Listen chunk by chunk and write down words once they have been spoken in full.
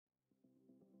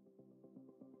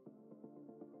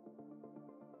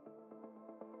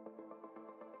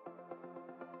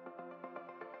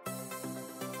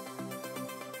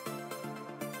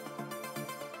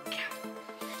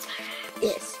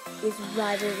This is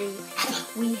rivalry.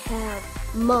 We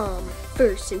have Mom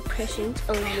first impressions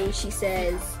only, she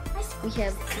says. We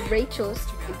have Rachel's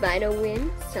if I don't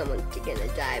win, someone's gonna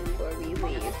die before we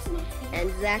leave.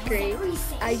 And Zachary,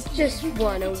 I just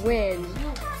wanna win.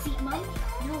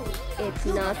 It's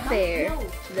not fair.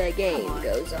 The game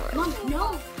goes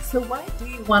on. So why do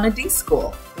you want to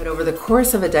deschool? But over the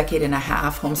course of a decade and a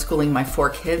half homeschooling my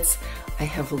 4 kids, I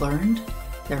have learned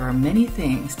there are many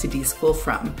things to deschool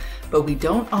from, but we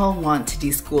don't all want to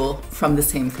deschool from the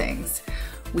same things.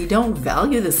 We don't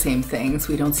value the same things.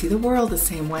 We don't see the world the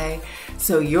same way.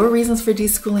 So your reasons for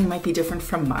deschooling might be different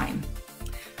from mine.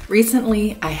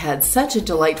 Recently, I had such a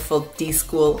delightful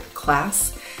deschool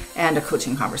class and a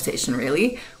coaching conversation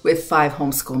really with 5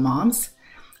 homeschool moms.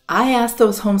 I asked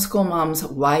those homeschool moms,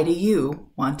 why do you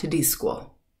want to deschool?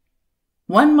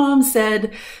 One mom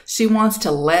said she wants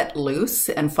to let loose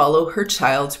and follow her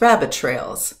child's rabbit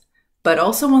trails, but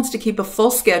also wants to keep a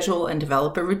full schedule and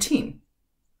develop a routine.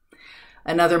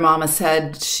 Another mama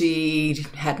said she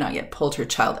had not yet pulled her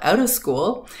child out of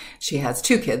school. She has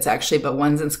 2 kids actually, but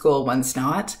one's in school, one's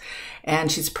not.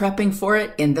 And she's prepping for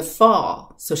it in the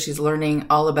fall. So she's learning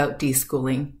all about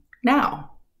deschooling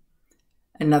now.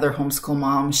 Another homeschool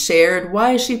mom shared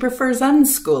why she prefers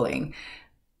unschooling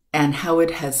and how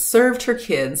it has served her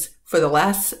kids for the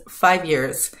last 5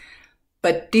 years.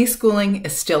 But deschooling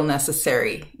is still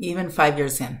necessary, even 5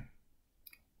 years in.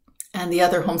 And the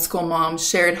other homeschool mom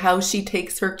shared how she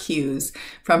takes her cues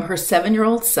from her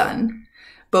 7-year-old son,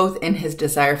 both in his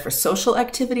desire for social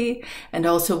activity and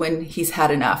also when he's had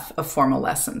enough of formal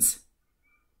lessons.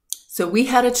 So we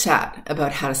had a chat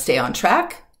about how to stay on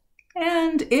track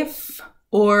and if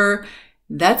or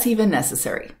that's even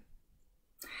necessary.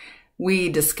 We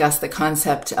discussed the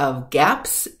concept of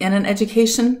gaps in an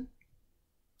education.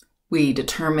 We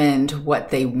determined what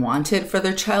they wanted for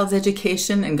their child's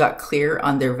education and got clear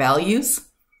on their values.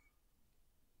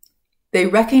 They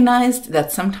recognized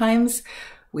that sometimes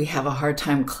we have a hard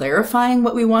time clarifying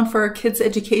what we want for our kids'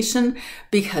 education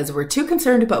because we're too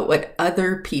concerned about what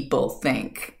other people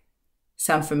think.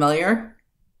 Sound familiar?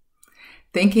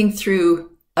 Thinking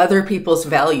through other people's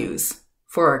values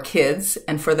for our kids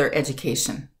and for their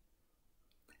education.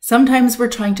 Sometimes we're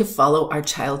trying to follow our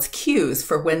child's cues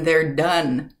for when they're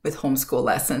done with homeschool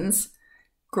lessons.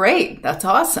 Great, that's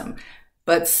awesome.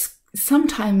 But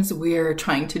sometimes we're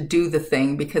trying to do the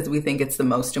thing because we think it's the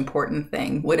most important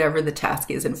thing, whatever the task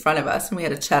is in front of us. And we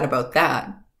had a chat about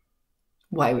that,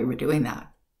 why we were doing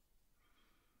that.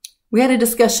 We had a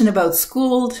discussion about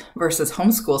schooled versus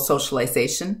homeschool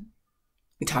socialization.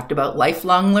 We talked about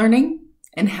lifelong learning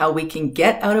and how we can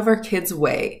get out of our kids'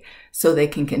 way so they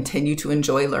can continue to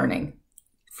enjoy learning.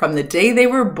 From the day they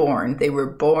were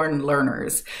born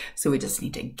learners. So we just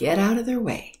need to get out of their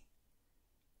way.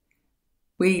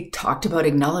 We talked about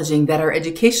acknowledging that our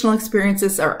educational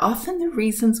experiences are often the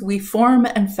reasons we form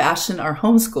and fashion our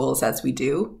homeschools as we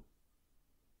do.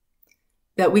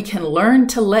 That we can learn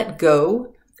to let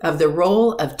go of the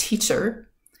role of teacher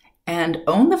and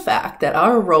own the fact that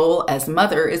our role as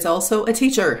mother is also a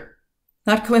teacher.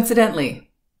 Not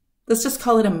coincidentally. Let's just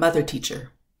call it a mother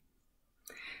teacher.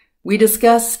 We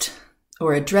discussed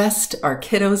or addressed our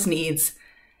kiddos' needs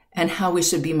and how we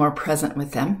should be more present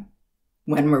with them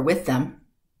when we're with them.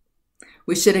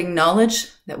 We should acknowledge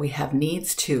that we have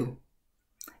needs too,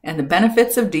 and the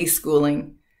benefits of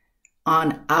deschooling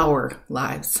on our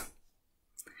lives.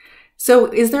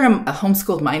 So is there a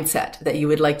homeschooled mindset that you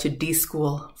would like to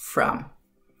deschool from?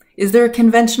 Is there a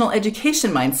conventional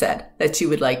education mindset that you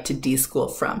would like to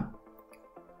deschool from?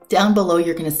 Down below,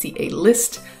 you're going to see a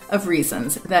list of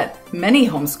reasons that many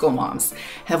homeschool moms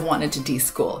have wanted to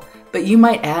deschool, but you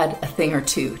might add a thing or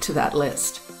two to that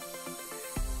list.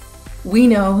 We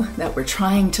know that we're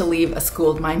trying to leave a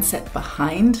schooled mindset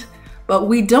behind, but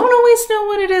we don't always know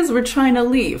what it is we're trying to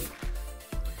leave.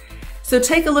 So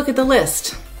take a look at the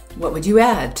list. What would you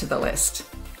add to the list?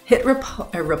 Hit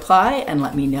reply and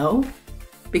let me know,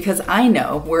 because I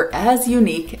know we're as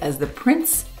unique as the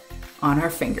prints on our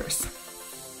fingers.